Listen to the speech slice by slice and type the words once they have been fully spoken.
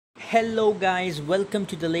Hello guys, welcome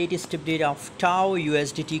to the latest update of TAO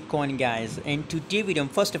USDT coin guys. And today video,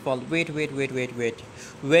 first of all, wait a little bit.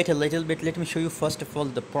 Let me show you first of all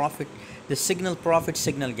the profit, the profit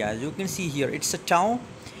signal guys. You can see here it's a TAO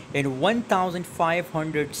and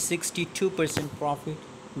 1562% profit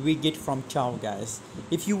we get from TAO guys.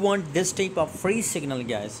 If you want this type of free signal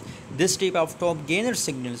guys, this type of top gainer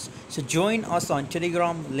signals, so join us on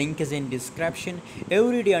Telegram, link is in description.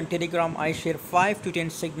 Every day on Telegram I share 5 to 10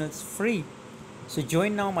 signals free, so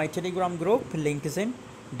join now my Telegram group, link is in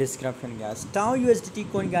description guys. TAO USDT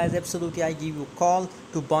coin guys, absolutely I give you a call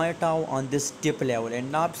to buy a TAO on this dip level,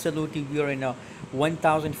 and absolutely we are in a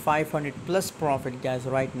 1500 plus profit guys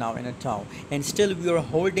right now in a TAO, and still we are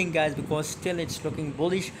holding guys because still it's looking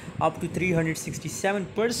bullish up to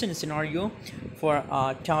 367% scenario for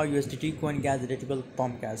TAO USDT coin guys, that will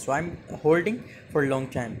pump guys. So I'm holding for a long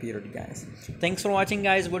time period guys. Thanks for watching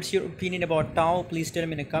guys. What's your opinion about TAO? Please tell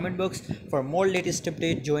me in the comment box. For more latest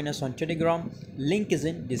update, join us on Telegram, link is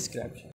in description.